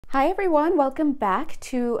Hi everyone, welcome back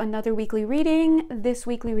to another weekly reading. This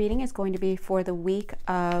weekly reading is going to be for the week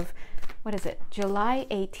of, July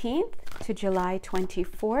 18th to July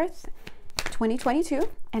 24th, 2022.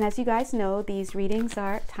 And as you guys know, these readings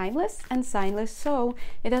are timeless and signless, so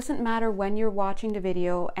it doesn't matter when you're watching the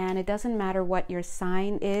video, and it doesn't matter what your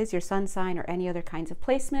sign is, your sun sign or any other kinds of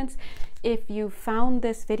placements. If you found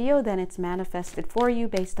this video, then it's manifested for you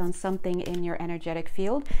based on something in your energetic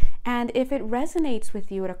field. And if it resonates with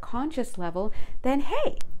you at a conscious level, then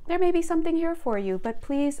hey, there may be something here for you. But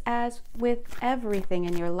please, as with everything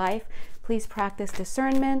in your life, please practice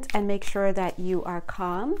discernment and make sure that you are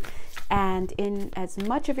calm and in as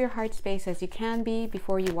much of your heart space as you can be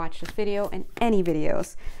before you watch this video and any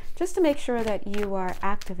videos, just to make sure that you are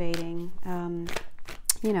activating,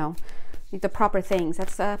 the proper things.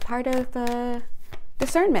 That's a part of the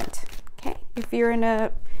discernment, okay? If you're in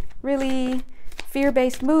a really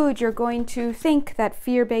fear-based mood, you're going to think that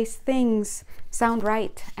fear-based things sound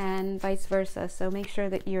right and vice versa. So make sure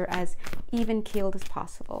that you're as even-keeled as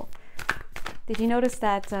possible. Did you notice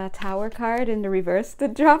that Tower card in the reverse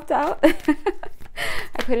that dropped out? I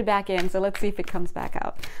put it back in, so let's see if it comes back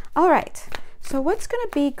out. All right, so what's going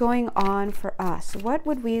to be going on for us? What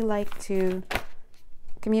would we like to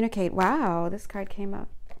communicate? Wow, this card came out.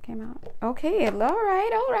 Okay, all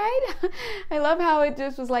right. I love how it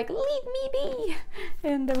just was like, leave me be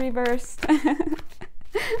in the reverse.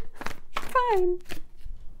 Fine.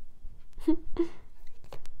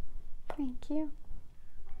 Thank you.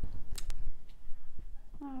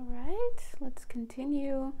 All right, let's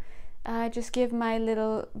continue. Just give my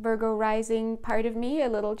little Virgo rising part of me a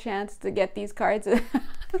little chance to get these cards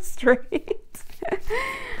straight.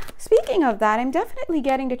 Speaking of that, I'm definitely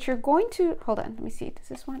getting that you're going to, hold on, let me see, does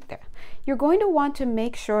this one, there. You're going to want to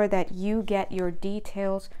make sure that you get your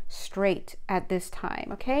details straight at this time,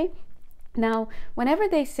 okay? Now, whenever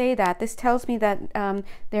they say that, this tells me that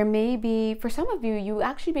there may be, for some of you, you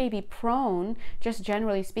actually may be prone, just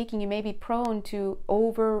generally speaking, you may be prone to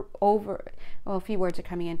a few words are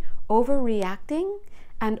coming in, overreacting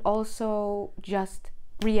and also just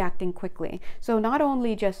reacting quickly. So not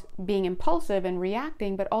only just being impulsive and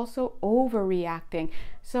reacting, but also overreacting.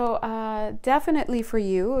 So definitely for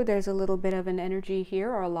you, there's a little bit of an energy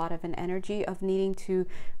here, or a lot of an energy of needing to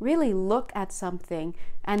really look at something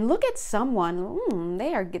and look at someone.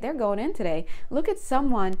 They're going in today. Look at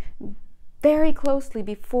someone very closely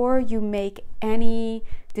before you make any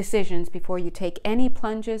decisions, before you take any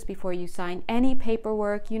plunges, before you sign any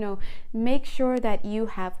paperwork. Make sure that you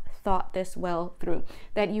have thought this well through,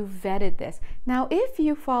 that you vetted this. Now, if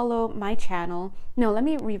you follow my channel, let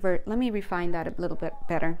me refine that a little bit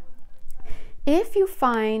better. If you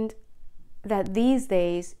find that these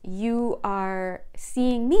days you are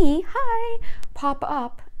seeing me, pop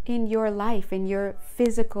up in your life, in your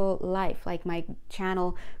physical life, like my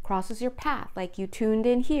channel crosses your path, like you tuned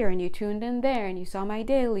in here and you tuned in there and you saw my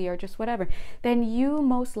daily or just whatever, then you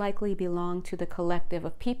most likely belong to the collective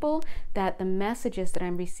of people that the messages that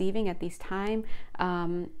I'm receiving at this time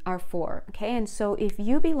are for, okay? And so if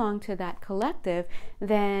you belong to that collective,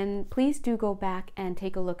 then please do go back and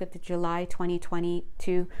take a look at the July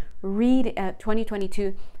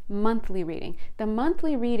 2022 monthly reading. The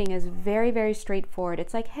monthly reading is very, very straightforward.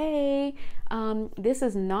 It's like, hey, this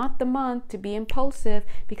is not the month to be impulsive,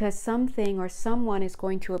 because something or someone is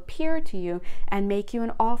going to appear to you and make you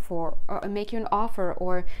an offer, or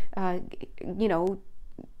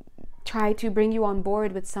try to bring you on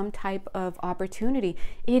board with some type of opportunity.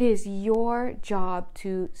 It is your job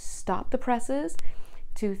to stop the presses,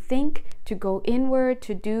 to think, to go inward,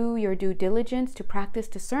 to do your due diligence, to practice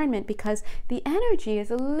discernment, because the energy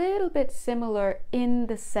is a little bit similar in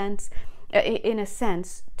a sense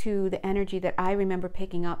to the energy that I remember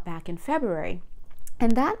picking up back in February.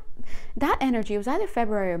 And that energy, it was either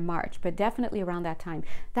February or March, but definitely around that time,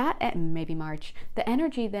 maybe March, the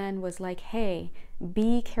energy then was like, hey,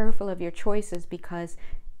 be careful of your choices, because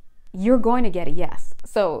you're going to get a yes.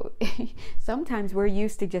 So sometimes we're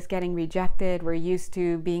used to just getting rejected. We're used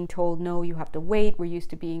to being told, no, you have to wait. We're used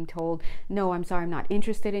to being told, no, I'm sorry, I'm not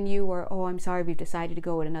interested in you, or, oh, I'm sorry, we've decided to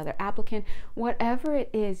go with another applicant. Whatever it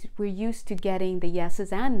is, we're used to getting the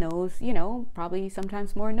yeses and nos, probably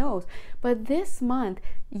sometimes more no's. But this month,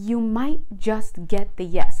 you might just get the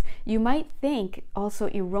yes. You might think also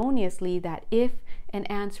erroneously that if an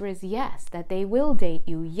answer is yes, that they will date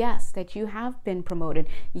you, yes, that you have been promoted,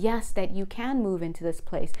 yes, that you can move into this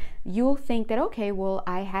place, you'll think that, okay, well,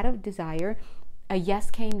 I had a desire a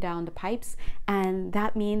yes came down the pipes, and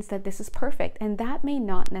that means that this is perfect. And that may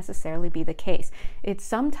not necessarily be the case. It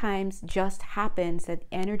sometimes just happens that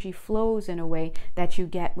energy flows in a way that you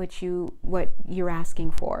get what you're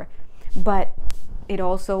asking for. But it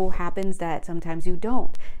also happens that sometimes you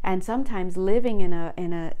don't. And sometimes living in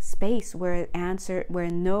a space where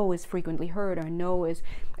no is frequently heard, or no is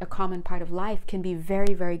a common part of life, can be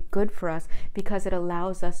very, very good for us, because it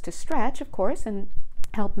allows us to stretch, of course, and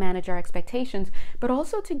help manage our expectations, but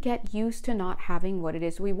also to get used to not having what it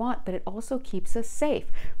is we want. But it also keeps us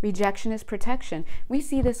safe. Rejection is protection. We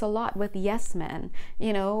see this a lot with yes men.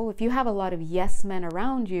 You know, if you have a lot of yes men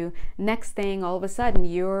around you, next thing, all of a sudden,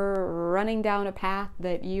 you're running down a path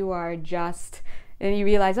that you are just, and you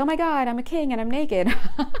realize, oh my God, I'm a king and I'm naked.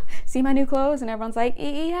 See my new clothes? And everyone's like,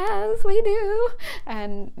 yes, we do.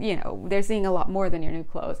 And, you know, they're seeing a lot more than your new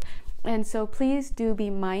clothes. And so please do be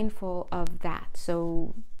mindful of that.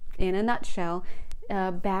 So in a nutshell,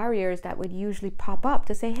 barriers that would usually pop up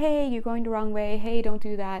to say, hey, you're going the wrong way, hey, don't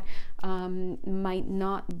do that, might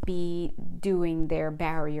not be doing their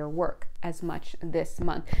barrier work as much this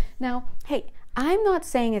month. Now, hey, I'm not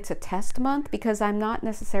saying it's a test month, because I'm not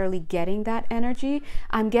necessarily getting that energy.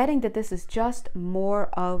 I'm getting that this is just more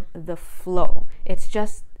of the flow. It's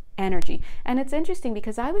just energy. And it's interesting,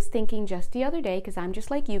 because I was thinking just the other day, because I'm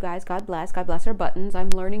just like you guys, God bless our buttons,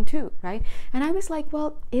 I'm learning too, right? And I was like,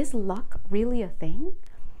 well, is luck really a thing?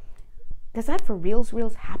 Does that for reals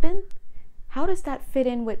happen? How does that fit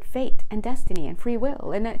in with fate and destiny and free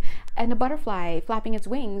will, and a butterfly flapping its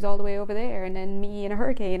wings all the way over there, and then me in a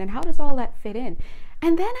hurricane, and how does all that fit in?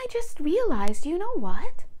 And then I just realized, you know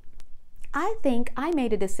what? I think I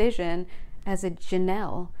made a decision as a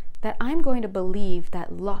Janelle that I'm going to believe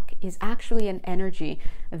that luck is actually an energy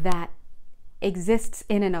that exists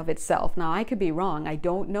in and of itself. Now, I could be wrong. I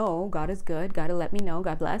don't know. God is good. God will let me know.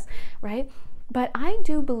 God bless, right? But I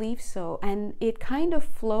do believe so. And it kind of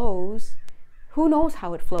flows. Who knows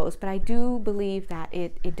how it flows, but I do believe that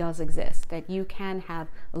it does exist, that you can have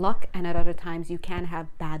luck, and at other times you can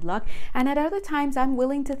have bad luck. And at other times, I'm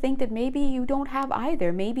willing to think that maybe you don't have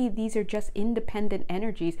either. Maybe these are just independent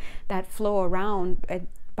energies that flow around.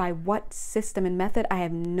 By what system and method, I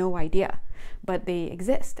have no idea, but they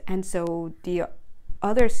exist. And so the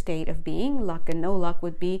other state of being, luck and no luck,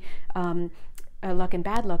 would be luck and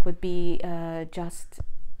bad luck would be just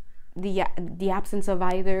the absence of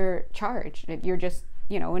either charge. You're just,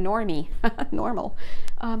 you know, a normie, normal.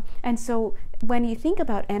 And so when you think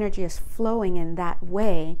about energy as flowing in that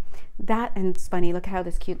way, and it's funny, look how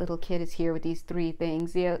this cute little kid is here with these three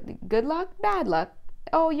things. Good luck, bad luck,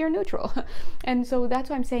 oh, you're neutral. And so that's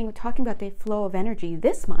why I'm saying, we're talking about the flow of energy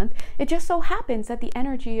this month. It just so happens that the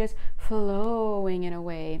energy is flowing in a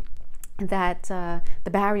way that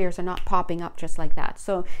the barriers are not popping up just like that.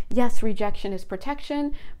 So yes, rejection is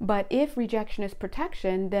protection, but if rejection is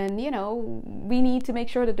protection, then, you know, we need to make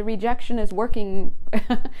sure that the rejection is working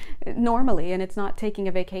normally and it's not taking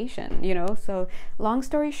a vacation, you know. So long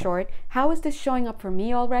story short, how is this showing up for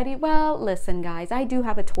me already? Well, listen guys, I do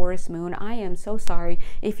have a Taurus moon. I am so sorry.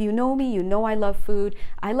 If you know me, you know I love food.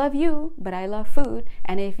 I love you, but I love food.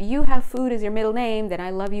 And if you have food as your middle name, then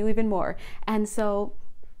I love you even more. And so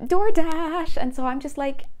DoorDash, and so I'm just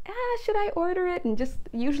like, should I order it? And just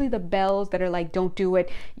usually the bells that are like, don't do it,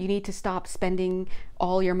 you need to stop spending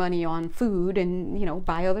all your money on food and, you know,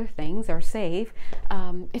 buy other things or save,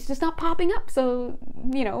 it's just not popping up. So,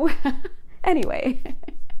 you know, anyway,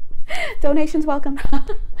 donations welcome.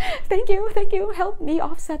 thank you, help me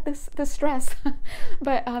offset this stress.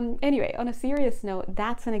 But anyway, on a serious note,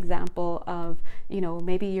 that's an example of, you know,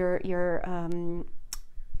 maybe you're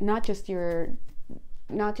not just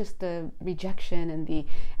the rejection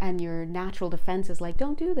and your natural defenses like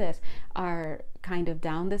don't do this are kind of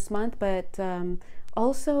down this month, but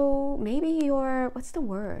also maybe your, what's the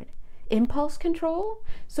word, impulse control.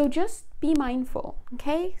 So just be mindful,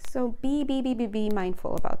 okay? So be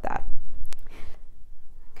mindful about that.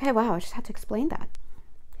 Okay, wow, I just had to explain that.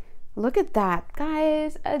 Look at that,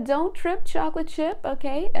 guys. Don't trip chocolate chip,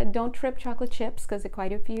 okay? Don't trip chocolate chips, because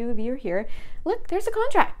quite a few of you are here. Look, there's a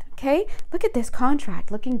contract, okay? Look at this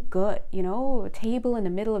contract, looking good, you know, a table in the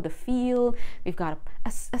middle of the field. We've got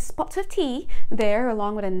a spot of tea there,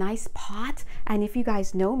 along with a nice pot. And if you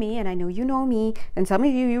guys know me, and I know you know me, and some of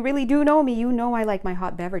you really do know me, you know I like my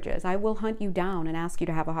hot beverages. I will hunt you down and ask you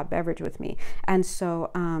to have a hot beverage with me. And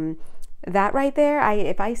so, that right there,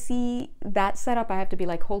 if I see that setup, I have to be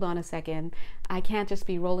like, hold on a second. I can't just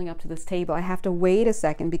be rolling up to this table. I have to wait a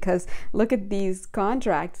second, because look at these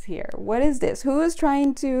contracts here. What is this? Who is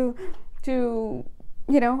trying to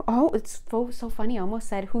you know, oh, it's so funny. I almost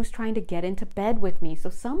said, who's trying to get into bed with me? So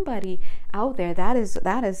somebody out there, that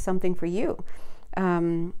is something for you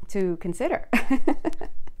to consider.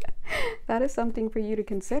 That is something for you to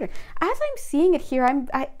consider. As I'm seeing it here,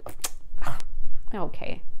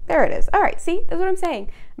 okay, there it is. All right, see, that's what I'm saying.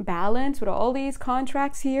 Balance with all these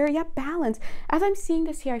contracts here. Yeah, balance. As I'm seeing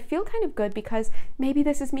this here, I feel kind of good because maybe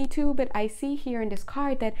this is me too, but I see here in this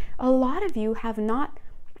card that a lot of you have not,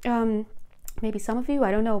 maybe some of you,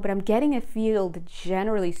 I don't know, but I'm getting a feel that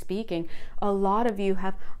generally speaking, a lot of you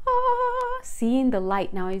have seen the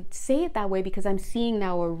light. Now I say it that way because I'm seeing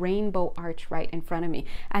now a rainbow arch right in front of me.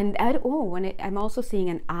 And I'm also seeing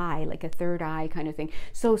an eye, like a third eye kind of thing.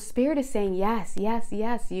 So Spirit is saying, yes, yes,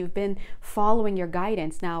 yes, you've been following your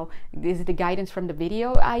guidance. Now, is it the guidance from the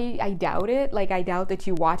video? I doubt it. Like, I doubt that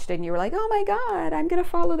you watched it and you were like, oh my God, I'm going to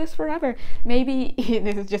follow this forever. Maybe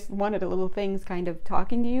this is just one of the little things kind of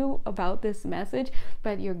talking to you about this message,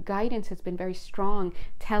 but your guidance has been very strong,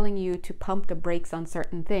 telling you to pump the brakes on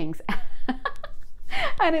certain things.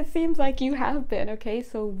 And it seems like you have been, okay?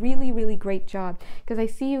 So really, really great job. Because I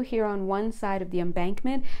see you here on one side of the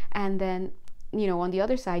embankment, and then, you know, on the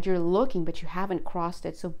other side, you're looking, but you haven't crossed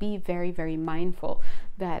it. So be very, very mindful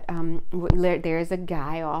that there is a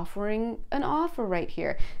guy offering an offer right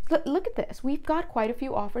here. Look at this. We've got quite a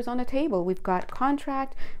few offers on the table. We've got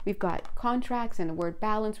contract, we've got contracts and the word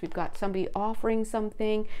balance. We've got somebody offering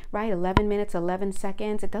something, right? 11 minutes, 11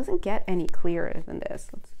 seconds. It doesn't get any clearer than this.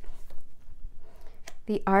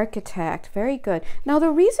 The Architect, very good. Now, the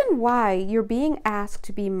reason why you're being asked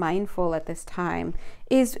to be mindful at this time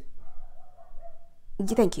is,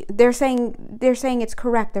 thank you. They're saying it's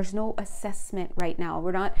correct. There's no assessment right now.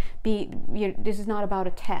 We're not this is not about a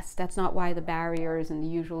test. That's not why the barriers and the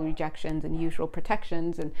usual rejections and usual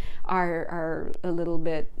protections and are a little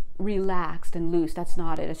bit relaxed and loose. That's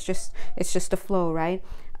not it. It's just a flow, right?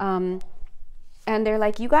 And they're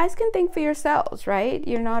like, you guys can think for yourselves, right?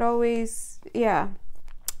 You're not always, yeah.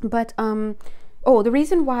 But the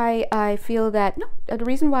reason why I feel that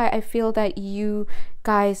you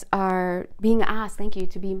guys are being asked, thank you,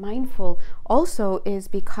 to be mindful also is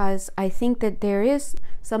because I think that there is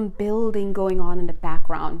some building going on in the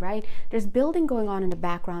background, right? There's building going on in the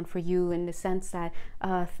background for you in the sense that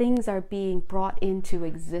things are being brought into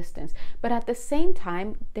existence. But at the same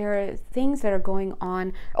time, there are things that are going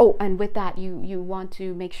on. Oh, and with that, you want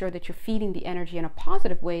to make sure that you're feeding the energy in a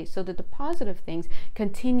positive way so that the positive things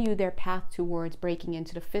continue their path towards breaking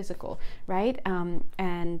into the physical, right?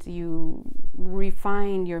 And you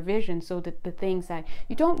refine your vision so that the things that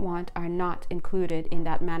you don't want are not included in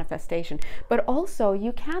that manifestation. But also,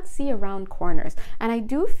 you can't see around corners, and I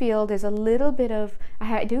do feel there's a little bit of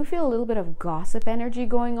gossip energy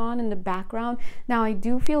going on in the background. Now, I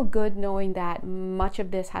do feel good knowing that much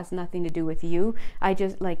of this has nothing to do with you. I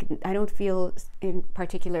don't feel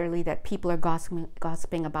particularly that people are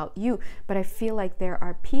gossiping about you, but I feel like there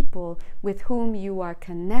are people with whom you are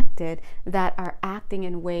connected that are acting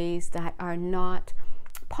in ways that are not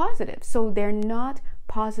positive. So they're not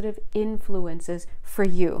positive influences for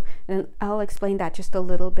you. And I'll explain that just a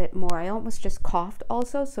little bit more. I almost just coughed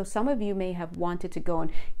also. So some of you may have wanted to go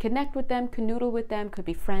and connect with them, canoodle with them, could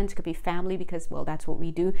be friends, could be family, because, well, that's what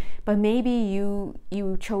we do. But maybe you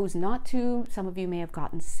chose not to. Some of you may have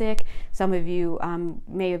gotten sick. Some of you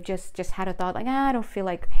may have just had a thought like, I don't feel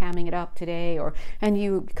like hamming it up today, and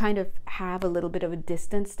you kind of have a little bit of a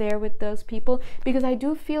distance there with those people, because I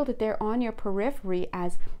do feel that they're on your periphery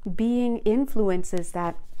as being influences that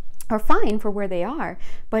are fine for where they are.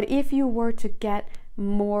 But if you were to get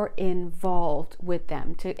more involved with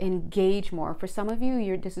them, to engage more, for some of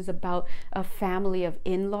you, this is about a family of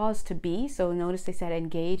in-laws to be. So notice they said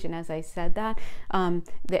engage, and as I said that,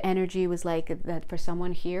 the energy was like that for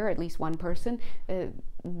someone here, at least one person,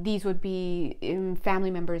 these would be family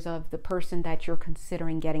members of the person that you're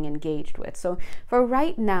considering getting engaged with. So for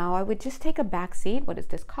right now, I would just take a back seat. What is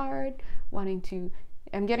this card?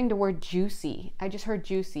 I'm getting the word juicy. I just heard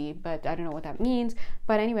juicy, but I don't know what that means.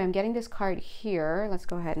 But anyway, I'm getting this card here. Let's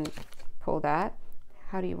go ahead and pull that.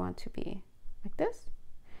 How do you want to be? Like this?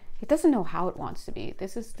 It doesn't know how it wants to be.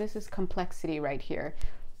 This is complexity right here.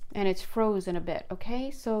 And it's frozen a bit,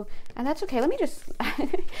 okay? So, and that's okay. Let me just, I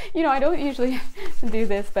don't usually do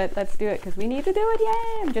this, but let's do it because we need to do it.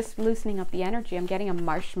 Yay! I'm just loosening up the energy. I'm getting a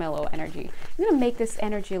marshmallow energy. I'm gonna make this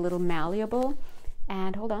energy a little malleable.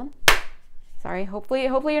 And hold on. Sorry, hopefully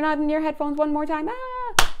you're not in your headphones one more time.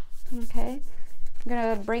 Okay. I'm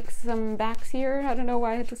gonna break some backs here. I don't know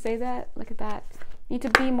why I had to say that. Look at that. Need to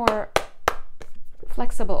be more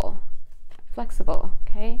flexible,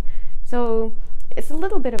 okay? So it's a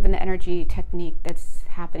little bit of an energy technique that's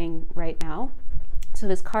happening right now. So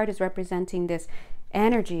this card is representing this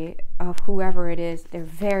energy of whoever it is. They're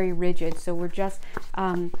very rigid. So we're just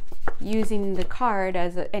using the card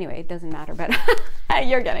as a, anyway, it doesn't matter, but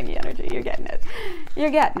you're getting the energy. You're getting it. You're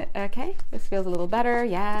getting it. Okay. This feels a little better.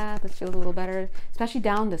 Yeah, this feels a little better, especially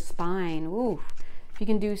down the spine. Ooh. If you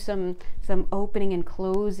can do some opening and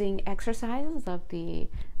closing exercises of the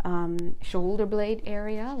shoulder blade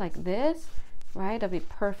area like this, right? That'd be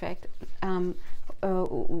perfect.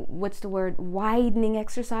 What's the word? Widening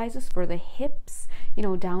exercises for the hips, you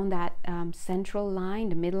know, down that central line,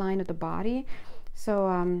 the midline of the body.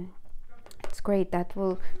 So it's great. That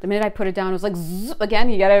will, the minute I put it down, it was like, zzz, again,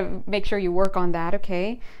 you gotta make sure you work on that,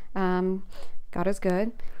 okay? God is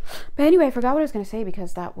good. But anyway, I forgot what I was going to say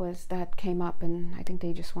because that came up and I think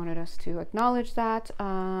they just wanted us to acknowledge that.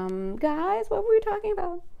 Guys, what were we talking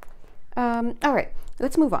about? All right,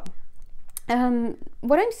 let's move on.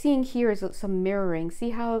 What I'm seeing here is some mirroring. See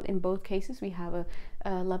how in both cases we have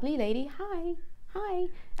a lovely lady. Hi.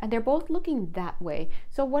 And they're both looking that way.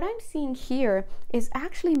 So what I'm seeing here is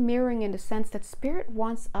actually mirroring in the sense that Spirit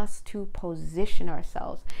wants us to position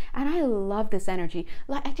ourselves. And I love this energy.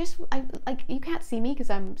 Like like you can't see me because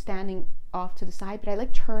I'm standing off to the side, but I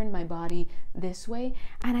like turn my body this way.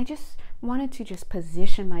 And I just wanted to just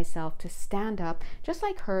position myself to stand up just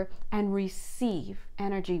like her and receive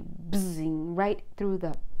energy buzzing right through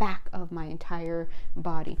the back of my entire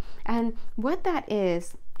body. And what that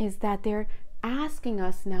is that they're asking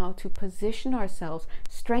us now to position ourselves,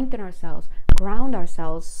 strengthen ourselves, ground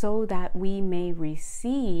ourselves so that we may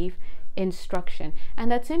receive instruction.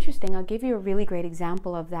 And that's interesting. I'll give you a really great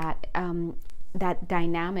example of that that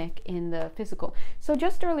dynamic in the physical. So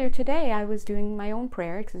just earlier today I was doing my own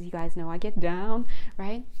prayer because you guys know I get down,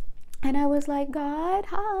 right? And I was like, God,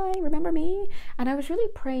 hi, remember me? And I was really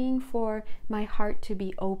praying for my heart to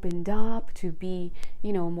be opened up, to be,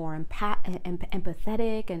 you know, more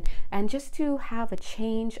empathetic and just to have a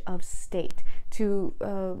change of state, to,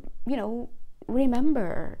 you know,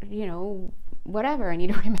 remember, you know, whatever I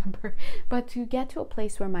need to remember, but to get to a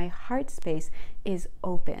place where my heart space is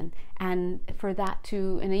open. And for that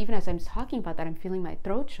to, and even as I'm talking about that, I'm feeling my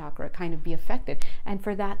throat chakra kind of be affected. And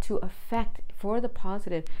for that to affect, for the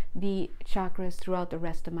positive, the chakras throughout the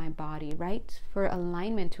rest of my body, right? For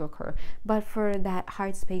alignment to occur, but for that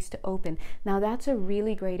heart space to open. Now that's a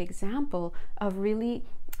really great example of really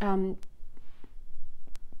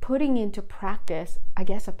putting into practice, I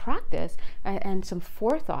guess, a practice and some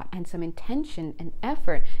forethought and some intention and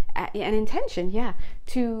effort and intention, yeah,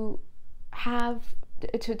 to have,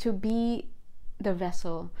 to be the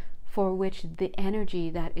vessel for which the energy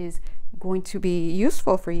that is going to be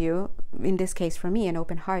useful for you, in this case for me, an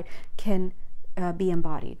open heart, can be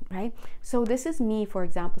embodied, right? So this is me, for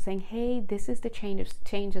example, saying, hey, this is the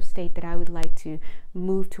change of state that I would like to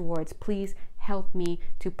move towards. Please help me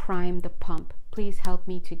to prime the pump. Please help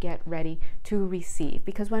me to get ready to receive.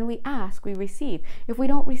 Because when we ask, we receive. If we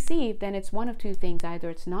don't receive, then it's one of two things. Either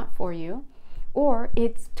it's not for you, or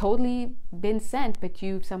it's totally been sent, but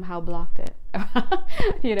you've somehow blocked it.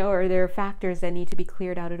 You know, or there are factors that need to be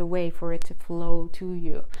cleared out of the way for it to flow to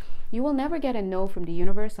you. You will never get a no from the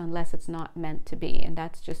universe unless it's not meant to be. And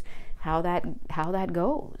that's just how that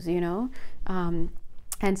goes, you know.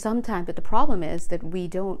 And sometimes, but the problem is that we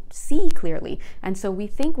don't see clearly. And so we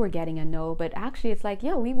think we're getting a no, but actually it's like,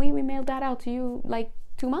 yeah, we mailed that out to you like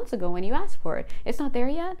 2 months ago when you asked for it. It's not there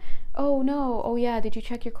yet? Oh no, oh yeah, did you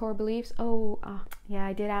check your core beliefs? Oh, yeah,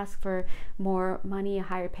 I did ask for more money, a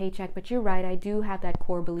higher paycheck, but you're right, I do have that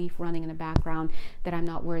core belief running in the background that I'm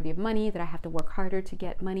not worthy of money, that I have to work harder to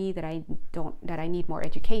get money, that I need more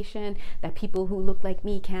education, that people who look like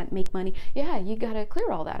me can't make money. Yeah, you gotta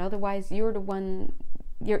clear all that, otherwise you're the one,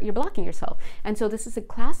 you're blocking yourself. And so this is a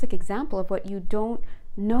classic example of what you don't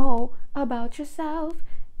know about yourself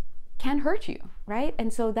can hurt you, right?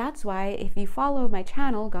 And so that's why if you follow my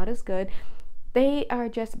channel, God is Good, they are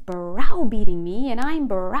just browbeating me and I'm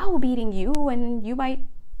browbeating you, and you might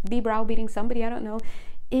be browbeating somebody, I don't know,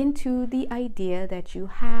 into the idea that you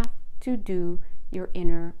have to do your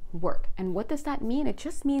inner work. And what does that mean? It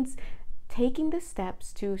just means taking the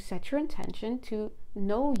steps to set your intention to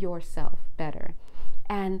know yourself better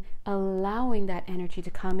and allowing that energy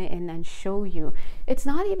to come in and show you. It's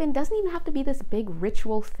not even, doesn't even have to be this big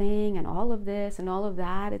ritual thing and all of this and all of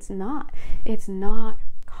that. It's not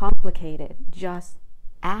complicated. Just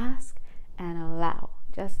ask and allow.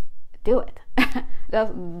 Just do it.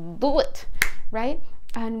 Just do it, right?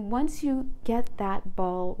 And once you get that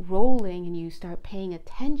ball rolling and you start paying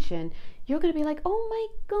attention, you're gonna be like, oh my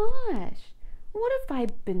gosh, what have I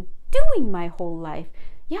been doing my whole life?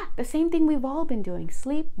 Yeah, the same thing we've all been doing,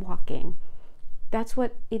 sleepwalking. That's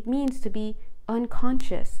what it means to be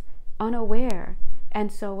unconscious, unaware. And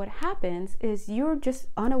so what happens is you're just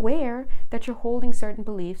unaware that you're holding certain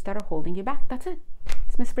beliefs that are holding you back. That's it.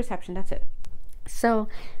 It's misperception. That's it. So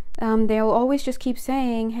they'll always just keep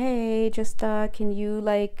saying, hey, just can you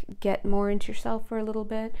like get more into yourself for a little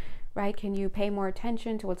bit, right? Can you pay more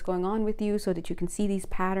attention to what's going on with you so that you can see these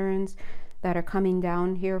patterns that are coming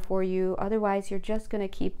down here for you? Otherwise, you're just going to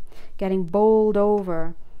keep getting bowled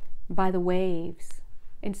over by the waves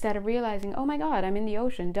instead of realizing, oh my God, I'm in the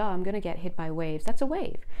ocean. Duh, I'm going to get hit by waves. That's a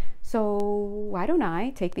wave. So why don't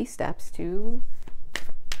I take these steps to,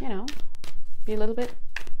 you know, be a little bit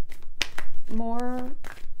more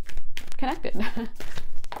connected?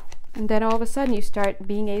 And then all of a sudden you start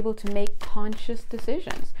being able to make conscious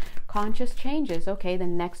decisions, conscious changes. Okay, the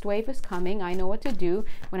next wave is coming. I know what to do.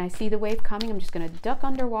 When I see the wave coming, I'm just going to duck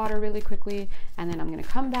underwater really quickly, and then I'm going to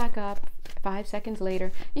come back up 5 seconds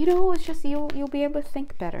later. You know, it's just you'll be able to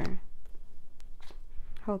think better.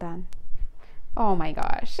 Hold on. Oh my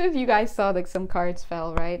gosh, you guys saw like some cards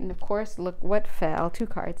fell, right? And of course, look what fell. 2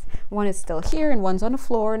 cards. One is still here and one's on the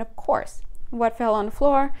floor, and of course, what fell on the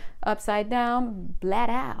floor, upside down, bled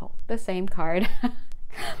out, the same card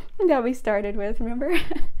that we started with, remember?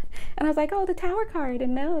 And I was like, oh, the Tower card,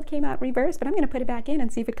 and no, it came out reversed, but I'm going to put it back in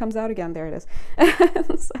and see if it comes out again. There it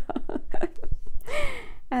is.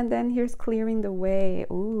 And then here's clearing the way.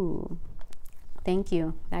 Ooh, thank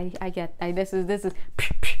you. This is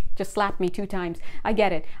just slapped me 2 times. I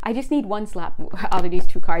get it. I just need 1 slap out of these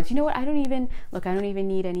 2 cards. You know what? I don't even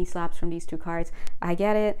need any slaps from these 2 cards. I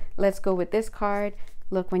get it. Let's go with this card.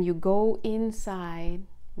 Look, when you go inside,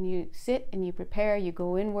 when you sit and you prepare, you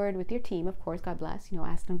go inward with your team, of course, God bless, you know,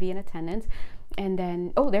 ask them to be in attendance. And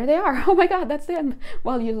then, oh, there they are. Oh my God, that's them.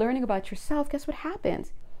 While you're learning about yourself, guess what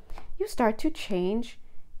happens? You start to change.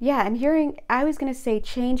 Yeah, I'm hearing, I was going to say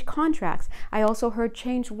change contracts. I also heard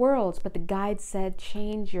change worlds, but the guide said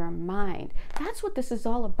change your mind. That's what this is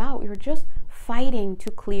all about. You're just fighting to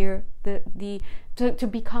clear to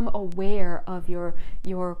become aware of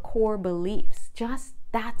your core beliefs. Just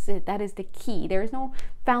that's it. That is the key. There is no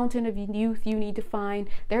fountain of youth you need to find.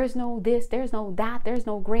 There is no this, there's no that, there's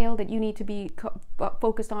no grail that you need to be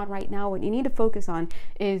focused on right now. What you need to focus on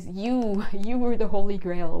is you. You are the holy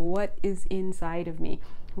grail. What is inside of me?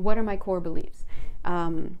 What are my core beliefs?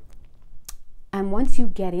 And once you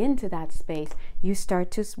get into that space, you start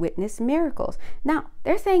to witness miracles. Now,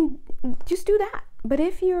 they're saying just do that. But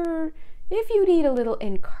if you need a little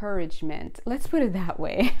encouragement, let's put it that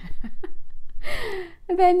way,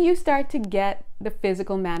 then you start to get the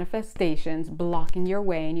physical manifestations blocking your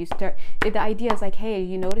way, and the idea is like, hey, are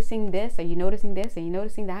you noticing this? Are you noticing this? Are you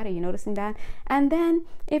noticing that? Are you noticing that? And then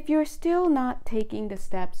if you're still not taking the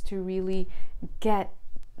steps to really get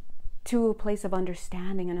to a place of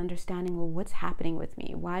understanding, well, what's happening with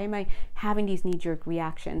me? Why am I having these knee-jerk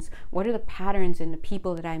reactions? What are the patterns in the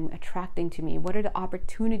people that I'm attracting to me? What are the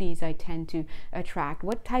opportunities I tend to attract?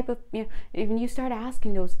 What type of, when you start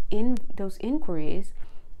asking those inquiries,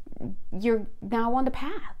 you're now on the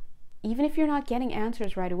path. Even if you're not getting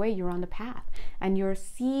answers right away, you're on the path, and you're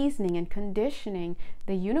seasoning and conditioning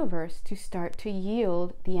the universe to start to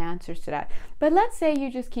yield the answers to that. But let's say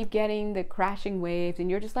you just keep getting the crashing waves and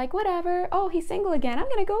you're just like, whatever, oh, he's single again, I'm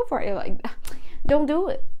gonna go for it. You're like, don't do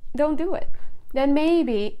it. Then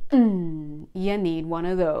maybe you need one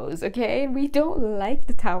of those, okay? We don't like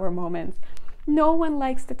the tower moments. No one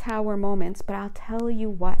likes the tower moments, but I'll tell you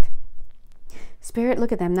what. Spirit,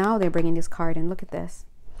 look at them now. They're bringing this card in. Look at this.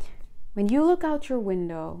 When you look out your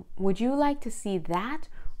window, would you like to see that,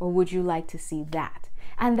 or would you like to see that?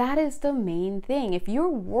 And that is the main thing. If you're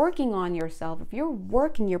working on yourself, if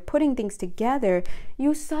you're putting things together,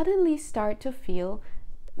 you suddenly start to feel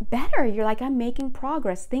better. You're like, I'm making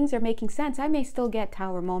progress. Things are making sense. I may still get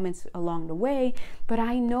tower moments along the way, but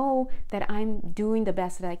I know that I'm doing the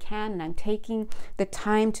best that I can, and I'm taking the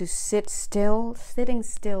time to sit still. Sitting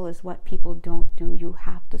still is what people don't do. You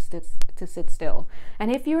have to sit still.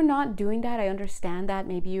 And if you're not doing that, I understand that.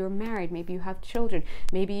 Maybe you're married, maybe you have children,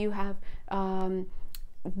 maybe you have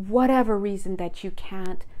whatever reason that you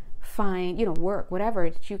can't find, work, whatever,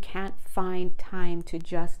 that you can't find time to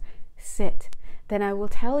just sit. Then I will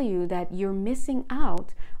tell you that you're missing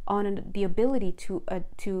out on the ability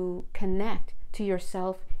to connect to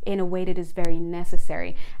yourself in a way that is very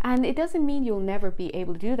necessary. And it doesn't mean you'll never be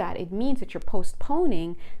able to do that. It means that you're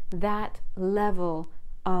postponing that level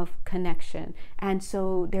of connection. And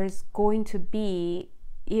so there's going to be,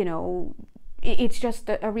 it's just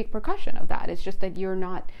a repercussion of that. It's just that you're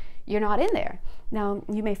not in there. Now,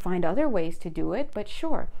 you may find other ways to do it, but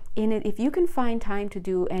sure, if you can find time to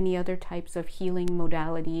do any other types of healing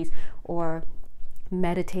modalities or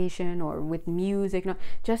meditation or with music. No,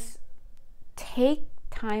 just take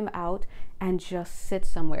time out and just sit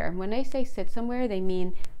somewhere. When they say sit somewhere, they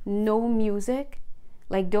mean no music.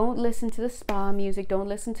 Like, don't listen to the spa music, don't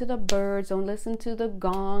listen to the birds, don't listen to the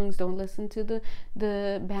gongs, don't listen to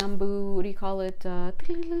the bamboo, what do you call it,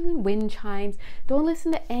 wind chimes. Don't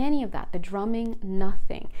listen to any of that, the drumming,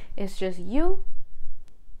 nothing. It's just you,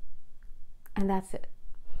 and that's it.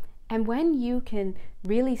 And when you can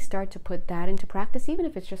really start to put that into practice, even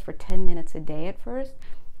if it's just for 10 minutes a day at first,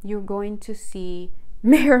 you're going to see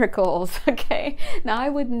miracles. Okay, now I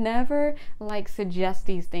would never like suggest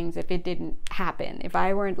these things if it didn't happen, if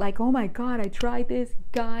I weren't like, oh my god, I tried this,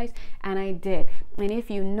 guys, and I did. And if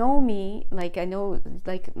you know me, like, I know,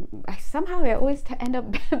 like, I always end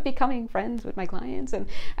up becoming friends with my clients,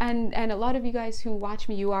 and a lot of you guys who watch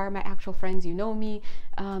me, you are my actual friends, you know me.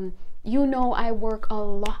 You know I work a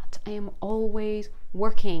lot. I am always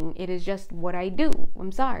working. It is just what I do.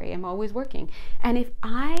 I'm sorry, I'm always working. And if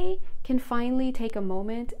I can finally take a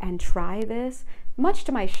moment and try this, much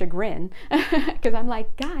to my chagrin, because I'm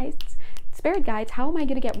like, guys, spirit guides, how am I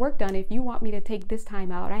going to get work done if you want me to take this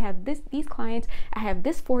time out? I have these clients, I have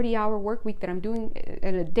this 40-hour work week that I'm doing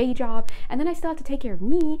at a day job, and then I still have to take care of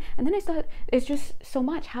me, and then it's just so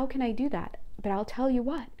much. How can I do that? But I'll tell you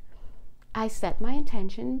what, I set my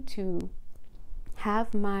intention to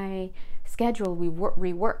have my schedule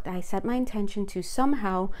reworked. I set my intention to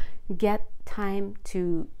somehow get time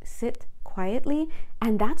to sit quietly,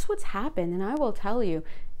 and that's what's happened. And I will tell you,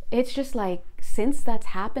 it's just like, since that's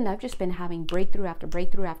happened, I've just been having breakthrough after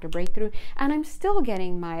breakthrough after breakthrough, and I'm still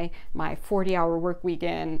getting my 40-hour work week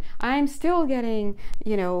in. I'm still getting,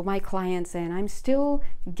 my clients in. I'm still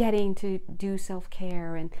getting to do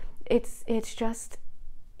self-care, and it's just,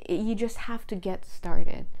 you just have to get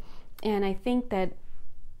started. And I think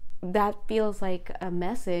that feels like a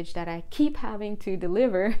message that I keep having to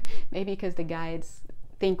deliver, maybe because the guides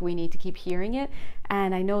think we need to keep hearing it.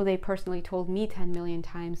 And I know they personally told me 10 million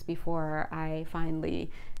times before I finally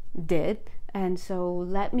did. And so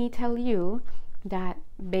let me tell you that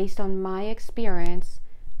based on my experience,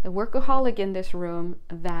 the workaholic in this room,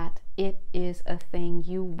 that it is a thing.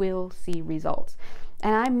 You will see results.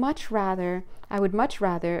 And I would much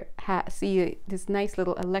rather see this nice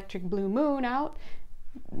little electric blue moon out,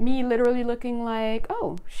 me literally looking like,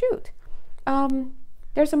 oh shoot,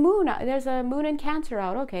 there's a moon in Cancer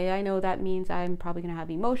out. Okay, I know that means I'm probably gonna have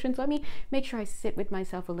emotions. Let me make sure I sit with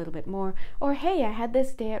myself a little bit more. Or hey, I had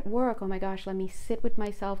this day at work. Oh my gosh, let me sit with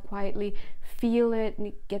myself quietly, feel it,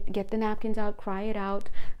 get the napkins out, cry it out.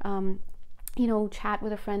 Chat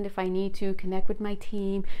with a friend if I need to, connect with my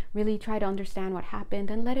team, really try to understand what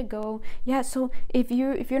happened and let it go. Yeah, so if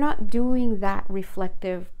you're not doing that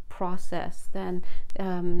reflective process, then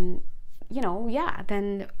then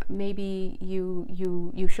maybe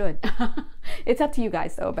you should. It's up to you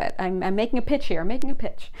guys though, but I'm making a pitch here. I'm making a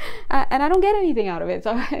pitch, and I don't get anything out of it,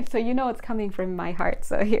 so it's coming from my heart.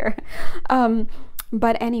 So here,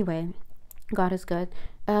 but anyway, God is good.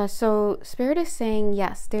 So Spirit is saying,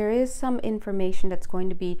 yes, there is some information that's going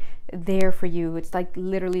to be there for you. It's like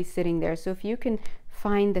literally sitting there. So if you can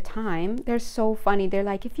find the time, they're so funny. They're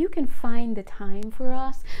like, if you can find the time for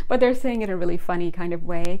us, but they're saying it in a really funny kind of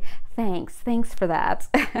way. Thanks for that.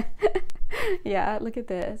 Yeah, look at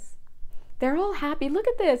this. They're all happy. Look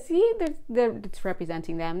at this. See, it's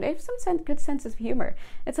representing them. They have some good sense of humor.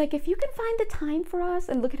 It's like, if you can find the time for us,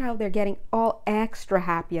 and look at how they're getting all extra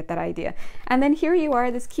happy at that idea. And then here you are,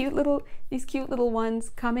 these cute little ones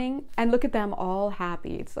coming, and look at them all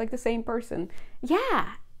happy. It's like the same person.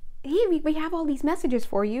 Yeah, we have all these messages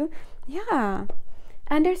for you. Yeah.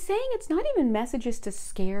 And they're saying it's not even messages to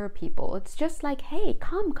scare people. It's just like, hey,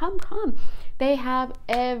 come. They have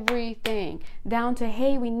everything down to,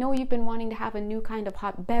 hey, we know you've been wanting to have a new kind of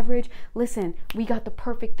hot beverage. Listen, we got the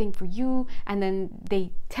perfect thing for you. And then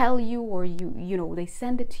they tell you, or they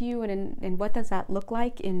send it to you. And what does that look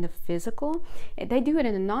like in the physical? They do it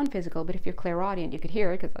in the non-physical, but if you're clairaudient, you could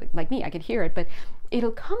hear it, because like me, I could hear it, but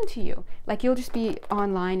it'll come to you. Like, you'll just be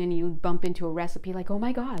online and you bump into a recipe like, oh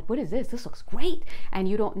my God, what is this? This looks great. And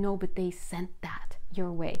you don't know, but they sent that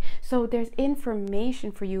your way. So there's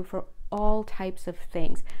information for you for all types of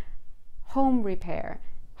things. Home repair,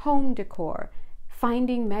 home decor,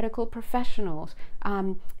 finding medical professionals,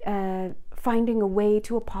 finding a way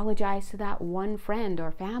to apologize to that one friend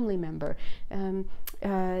or family member,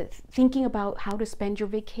 thinking about how to spend your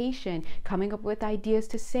vacation, coming up with ideas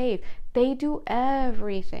to save. They do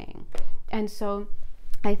everything. And so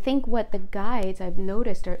I think what the guides I've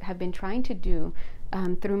noticed have been trying to do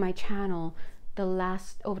through my channel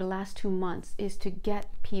over the last 2 months is to get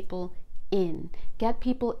people in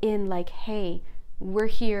like, hey, we're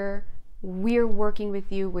here, we're working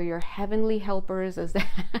with you, we're your heavenly helpers, as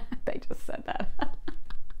I just said that.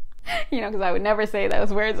 You know, because I would never say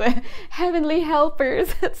those words. Heavenly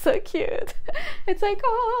helpers. It's so cute. It's like,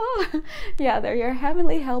 oh, yeah, they're your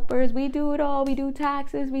heavenly helpers. We do it all. We do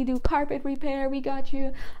taxes. We do carpet repair. We got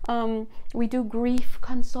you. We do grief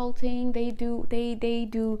consulting. They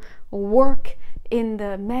do work in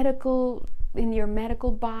the medical, in your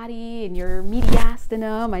medical body, in your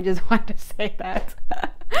mediastinum. I just want to say that.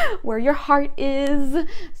 Where your heart is.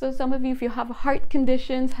 So some of you, if you have heart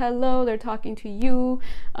conditions, hello, they're talking to you.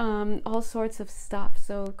 All sorts of stuff.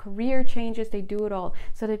 So career changes, they do it all.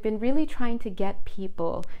 So they've been really trying to get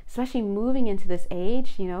people, especially moving into this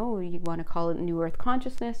age, you know, you want to call it New Earth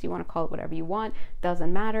consciousness, you want to call it whatever you want,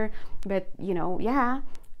 doesn't matter. But, you know, yeah,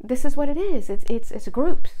 this is what it is. It's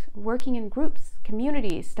groups, working in groups,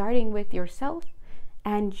 communities, starting with yourself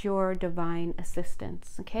and your divine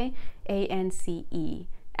assistants, okay? ANCE.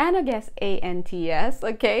 And I guess ANTS,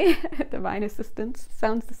 okay? Divine assistants,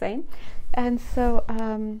 sounds the same. And so,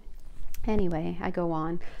 anyway, I go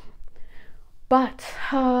on. But,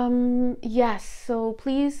 yes, so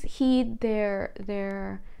please heed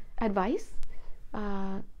their advice.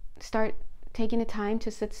 Start taking the time to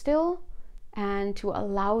sit still and to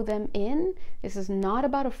allow them in. This is not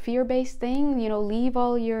about a fear-based thing. You know, leave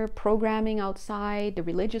all your programming outside, the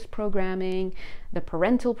religious programming, the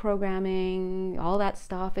parental programming, all that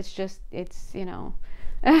stuff. It's just, it's, you know,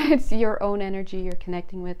 it's your own energy you're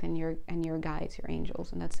connecting with, and your guides, your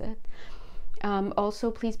angels, and that's it.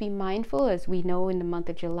 Also, please be mindful, as we know in the month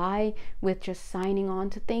of July, with just signing on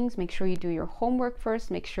to things. Make sure you do your homework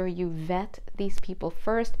first. Make sure you vet these people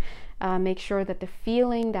first. Make sure that the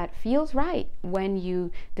feeling that feels right when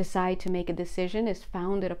you decide to make a decision is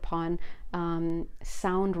founded upon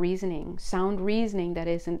sound reasoning that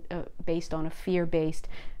isn't based on a fear-based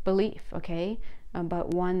belief, okay?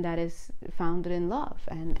 But one that is founded in love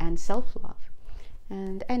and self-love.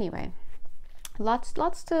 And anyway, lots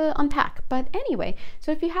to unpack. But anyway,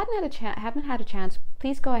 so if you haven't had a chance,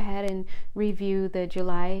 please go ahead and review the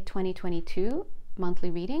July 2022 monthly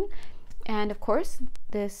reading. And of course,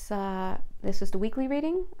 this is the weekly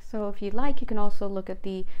reading. So if you'd like, you can also look at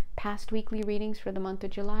the past weekly readings for the month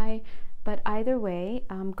of July. But either way,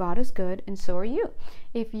 God is good, and so are you.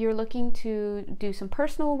 If you're looking to do some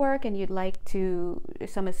personal work and you'd like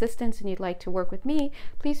some assistance and you'd like to work with me,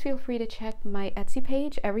 please feel free to check my Etsy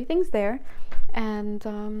page. Everything's there.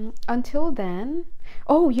 And until then,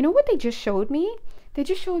 oh, you know what they just showed me? They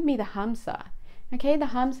just showed me the Hamsa. Okay, the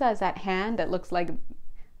Hamsa is that hand that looks like,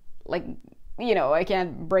 you know, I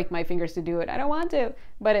can't break my fingers to do it. I don't want to.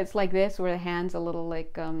 But it's like this, where the hand's a little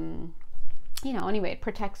like, you know, anyway, it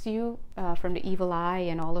protects you from the evil eye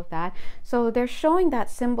and all of that. So they're showing that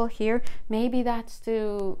symbol here. Maybe that's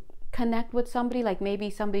to connect with somebody, like maybe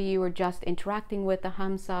somebody you were just interacting with, the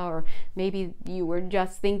Hamsa, or maybe you were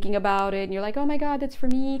just thinking about it and you're like, oh my God, that's for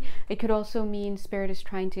me. It could also mean Spirit is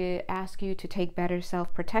trying to ask you to take better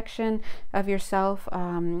self-protection of yourself.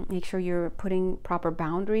 Make sure you're putting proper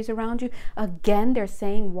boundaries around you. Again, they're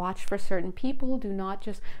saying watch for certain people. Do not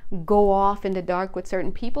just go off in the dark with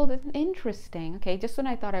certain people. That's interesting. Okay, just when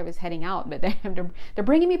I thought I was heading out, but they're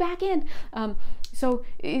bringing me back in. So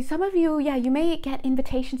some of you, yeah, you may get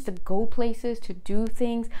invitations to go places, to do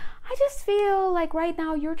things. I just feel like right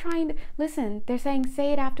now you're trying to, listen, they're saying,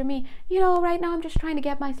 say it after me. You know, right now I'm just trying to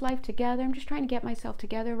get my life together. I'm just trying to get myself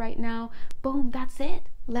together right now. Boom, that's it.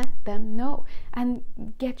 Let them know and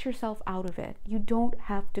get yourself out of it. You don't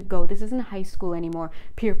have to go. This isn't high school anymore.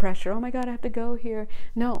 Peer pressure. Oh my God, I have to go here.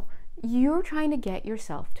 No, you're trying to get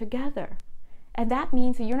yourself together. And that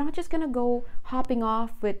means that you're not just going to go hopping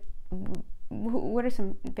off with, what are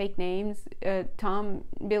some fake names? Tom,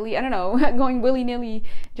 Billy, I don't know, going willy-nilly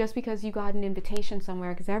just because you got an invitation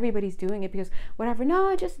somewhere because everybody's doing it, because whatever.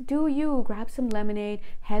 No, just do you. Grab some lemonade,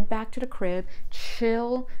 head back to the crib,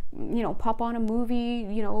 chill, you know, pop on a movie,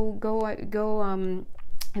 you know, go. I'm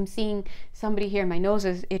seeing somebody here, my nose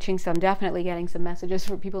is itching, so I'm definitely getting some messages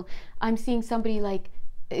from people. I'm seeing somebody like,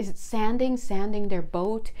 is it sanding their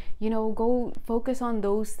boat? You know, go focus on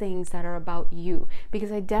those things that are about you, because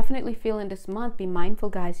I definitely feel in this month, be mindful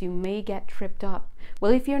guys, you may get tripped up.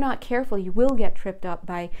 Well, if you're not careful, you will get tripped up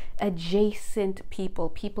by adjacent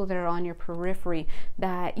people that are on your periphery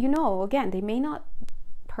that, you know, again, they may not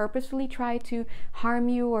purposefully try to harm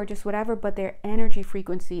you or just whatever, but their energy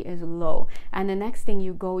frequency is low. And the next thing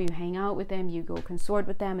you go, you hang out with them, you go consort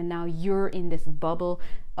with them, and now you're in this bubble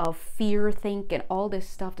of fear, think, and all this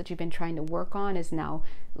stuff that you've been trying to work on is now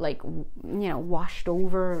like, you know, washed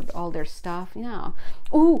over all their stuff. Yeah.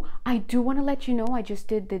 Oh, I do want to let you know, I just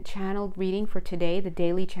did the channel reading for today, the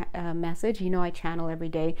daily message. You know, I channel every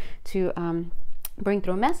day to bring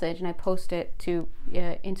through a message, and I post it to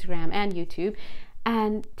Instagram and YouTube.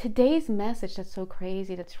 And today's message, that's so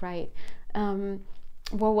crazy, that's right.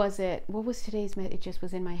 What was it? What was today's message? It just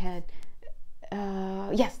was in my head.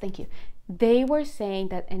 Yes, thank you. They were saying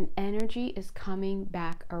that an energy is coming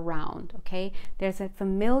back around, okay? There's a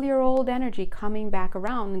familiar old energy coming back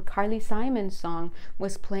around, and Carly Simon's song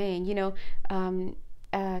was playing, you know,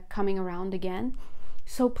 coming around again.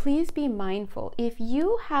 So please be mindful. If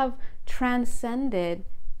you have transcended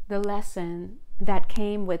the lesson that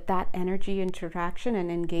came with that energy interaction and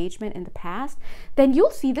engagement in the past, then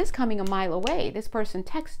you'll see this coming a mile away. This person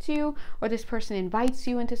texts you, or this person invites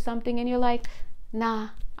you into something, and you're like, nah,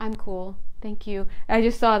 I'm cool, thank you. I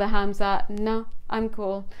just saw the Hamza. No, I'm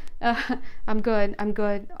cool. I'm good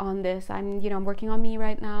on this. I'm working on me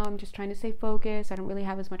right now. I'm just trying to stay focused. I don't really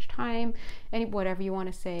have as much time. And whatever you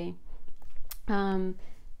want to say.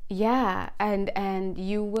 Yeah, and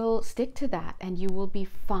you will stick to that, and you will be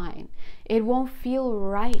fine. It won't feel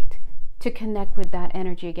right to connect with that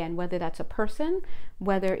energy again, whether that's a person,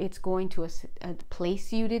 whether it's going to a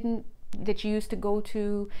place that you used to go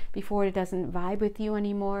to before, it doesn't vibe with you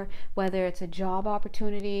anymore, whether it's a job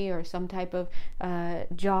opportunity or some type of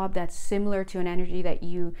job that's similar to an energy that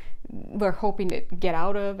you were hoping to get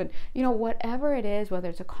out of, and whatever it is, whether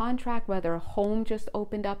it's a contract, whether a home just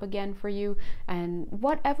opened up again for you, and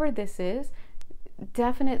whatever this is,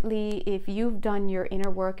 definitely if you've done your inner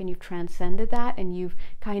work and you've transcended that, and you've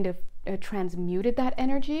kind of transmuted that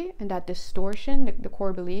energy and that distortion, the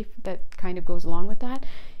core belief that kind of goes along with that,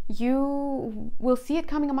 you will see it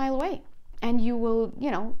coming a mile away, and you will,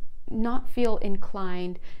 not feel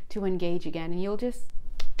inclined to engage again, and you'll just,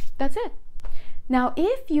 that's it. Now,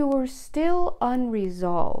 if you're still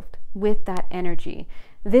unresolved with that energy,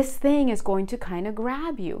 this thing is going to kind of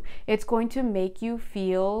grab you. It's going to make you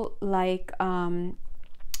feel like,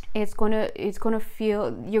 you're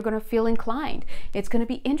gonna feel inclined. It's gonna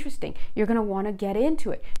be interesting. You're gonna want to get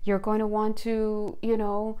into it. You're going to want to,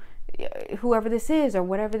 whoever this is or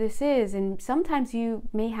whatever this is, and sometimes you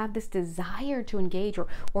may have this desire to engage,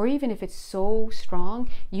 or even if it's so strong,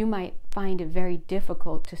 you might find it very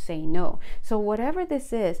difficult to say no. So whatever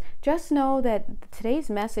this is, just know that today's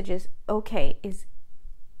message is okay, is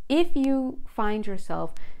if you find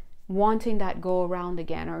yourself wanting that go around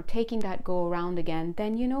again, or taking that go around again,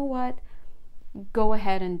 then you know what, go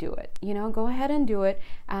ahead and do it. Go ahead and do it,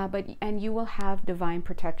 and you will have divine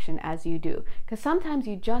protection as you do, because sometimes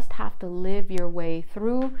you just have to live your way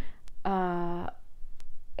through an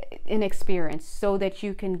experience so that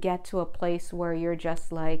you can get to a place where you're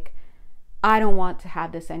just like, I don't want to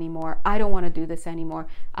have this anymore. I don't want to do this anymore.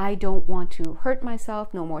 I don't want to hurt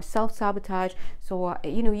myself. No more self-sabotage. So,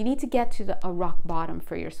 you need to get to a rock bottom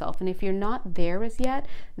for yourself. And if you're not there as yet,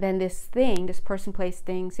 then this person, place,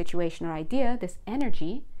 thing, situation, or idea, this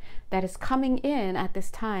energy that is coming in at this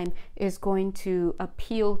time is going to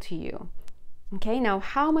appeal to you. Okay, now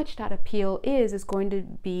how much that appeal is going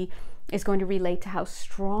to relate to how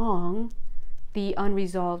strong the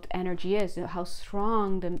unresolved energy is, how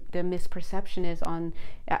strong the misperception is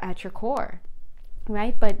at your core,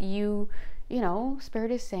 right? But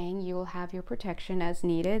Spirit is saying you will have your protection as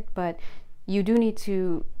needed, but you do need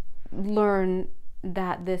to learn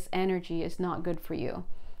that this energy is not good for you.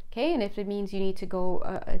 Okay, and if it means you need to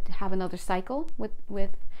go have another cycle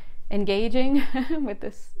with engaging with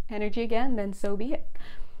this energy again, then so be it.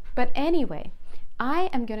 But anyway,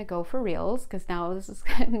 I am going to go for reals, because now this is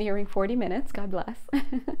nearing 40 minutes. God bless.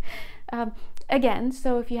 Again,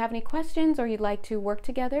 so if you have any questions or you'd like to work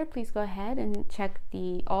together, please go ahead and check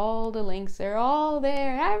all the links. They're all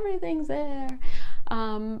there. Everything's there.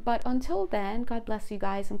 But until then, God bless you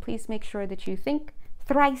guys. And please make sure that you think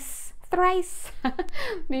thrice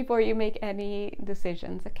before you make any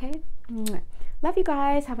decisions. Okay? Love you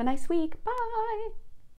guys. Have a nice week. Bye.